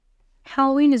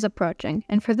Halloween is approaching,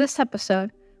 and for this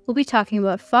episode, we'll be talking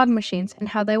about fog machines and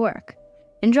how they work.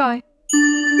 Enjoy!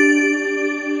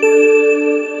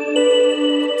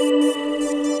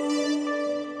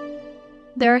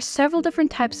 There are several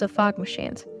different types of fog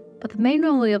machines, but the main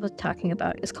one we'll be talking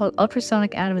about is called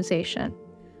ultrasonic atomization.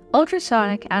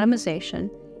 Ultrasonic atomization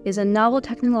is a novel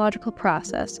technological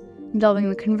process involving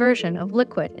the conversion of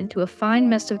liquid into a fine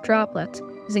mist of droplets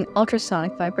using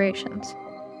ultrasonic vibrations.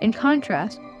 In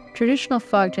contrast, traditional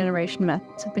fog generation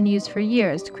methods have been used for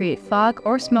years to create fog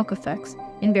or smoke effects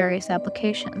in various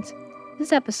applications.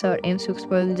 This episode aims to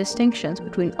explore the distinctions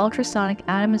between ultrasonic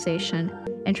atomization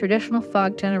and traditional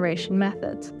fog generation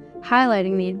methods,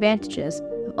 highlighting the advantages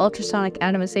of ultrasonic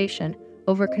atomization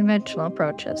over conventional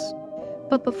approaches.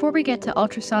 But before we get to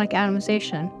ultrasonic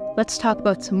atomization, let's talk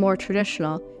about some more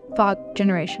traditional fog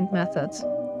generation methods.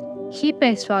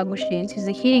 Heat-based fog machines use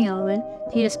a heating element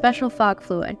to heat a special fog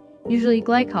fluid, usually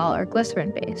glycol or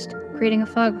glycerin-based, creating a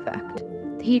fog effect.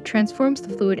 The heat transforms the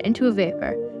fluid into a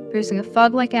vapor, producing a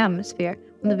fog-like atmosphere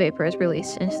when the vapor is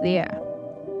released into the air.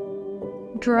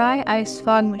 Dry ice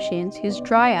fog machines use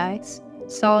dry ice,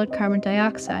 solid carbon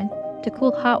dioxide, to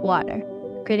cool hot water,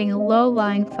 creating a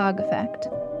low-lying fog effect.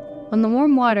 When the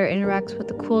warm water interacts with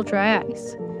the cool dry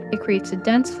ice, it creates a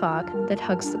dense fog that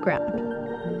hugs the ground.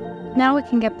 Now we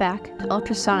can get back to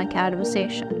ultrasonic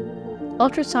atomization.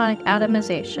 Ultrasonic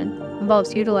atomization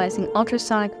involves utilizing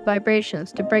ultrasonic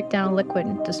vibrations to break down a liquid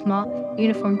into small,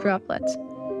 uniform droplets.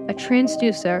 A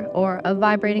transducer, or a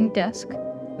vibrating disc,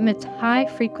 emits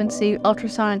high-frequency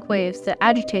ultrasonic waves that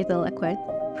agitate the liquid,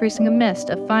 producing a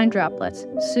mist of fine droplets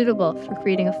suitable for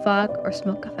creating a fog or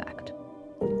smoke effect.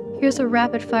 Here's a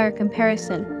rapid-fire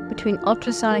comparison between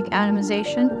ultrasonic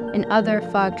atomization and other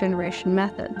fog generation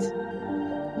methods.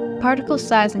 Particle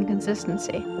size and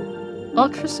consistency.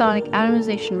 Ultrasonic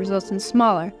atomization results in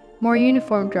smaller, more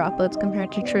uniform droplets compared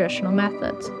to traditional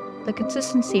methods. The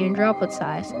consistency in droplet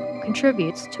size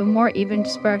contributes to a more even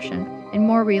dispersion and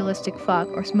more realistic fog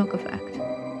or smoke effect.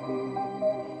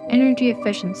 Energy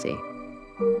efficiency.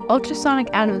 Ultrasonic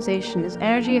atomization is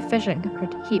energy efficient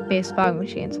compared to heat-based fog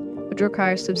machines, which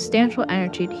requires substantial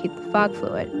energy to heat the fog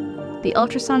fluid. The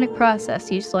ultrasonic process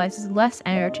utilizes less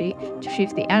energy to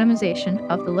achieve the atomization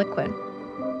of the liquid.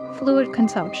 Fluid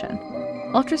consumption.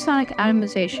 Ultrasonic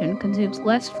atomization consumes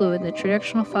less fluid than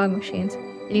traditional fog machines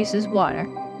and uses water,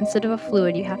 instead of a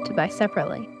fluid you have to buy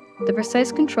separately. The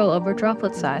precise control over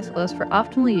droplet size allows for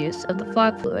optimal use of the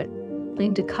fog fluid,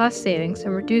 leading to cost savings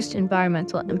and reduced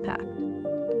environmental impact.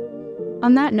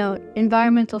 On that note,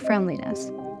 environmental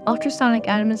friendliness. Ultrasonic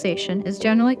atomization is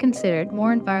generally considered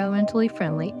more environmentally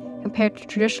friendly compared to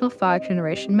traditional fog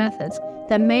generation methods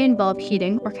that may involve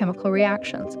heating or chemical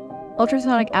reactions.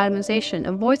 Ultrasonic atomization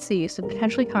avoids the use of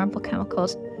potentially harmful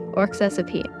chemicals or excessive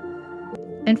heat.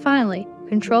 And finally,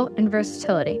 control and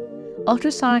versatility.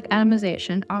 Ultrasonic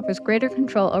atomization offers greater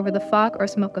control over the fog or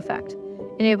smoke effect,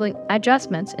 enabling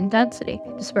adjustments in density,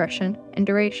 dispersion, and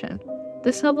duration.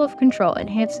 This level of control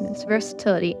enhances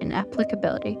versatility and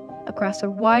applicability across a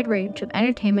wide range of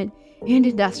entertainment and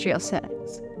industrial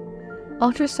settings.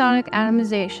 Ultrasonic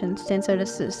atomization stands out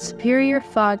as a superior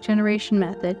fog generation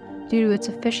method due to its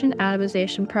efficient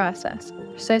atomization process,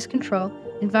 precise control,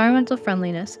 environmental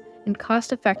friendliness, and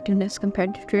cost-effectiveness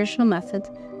compared to traditional methods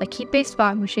like heat-based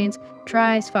fog machines,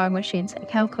 dry ice fog machines, and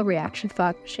chemical reaction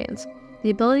fog machines. The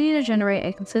ability to generate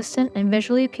a consistent and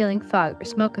visually appealing fog or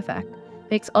smoke effect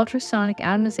makes ultrasonic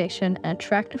atomization an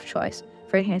attractive choice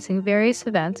for enhancing various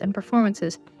events and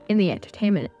performances in the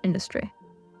entertainment industry.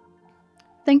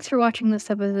 Thanks for watching this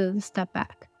episode of The Step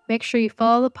Back. Make sure you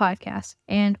follow the podcast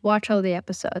and watch all the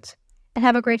episodes. And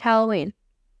have a great Halloween.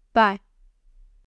 Bye.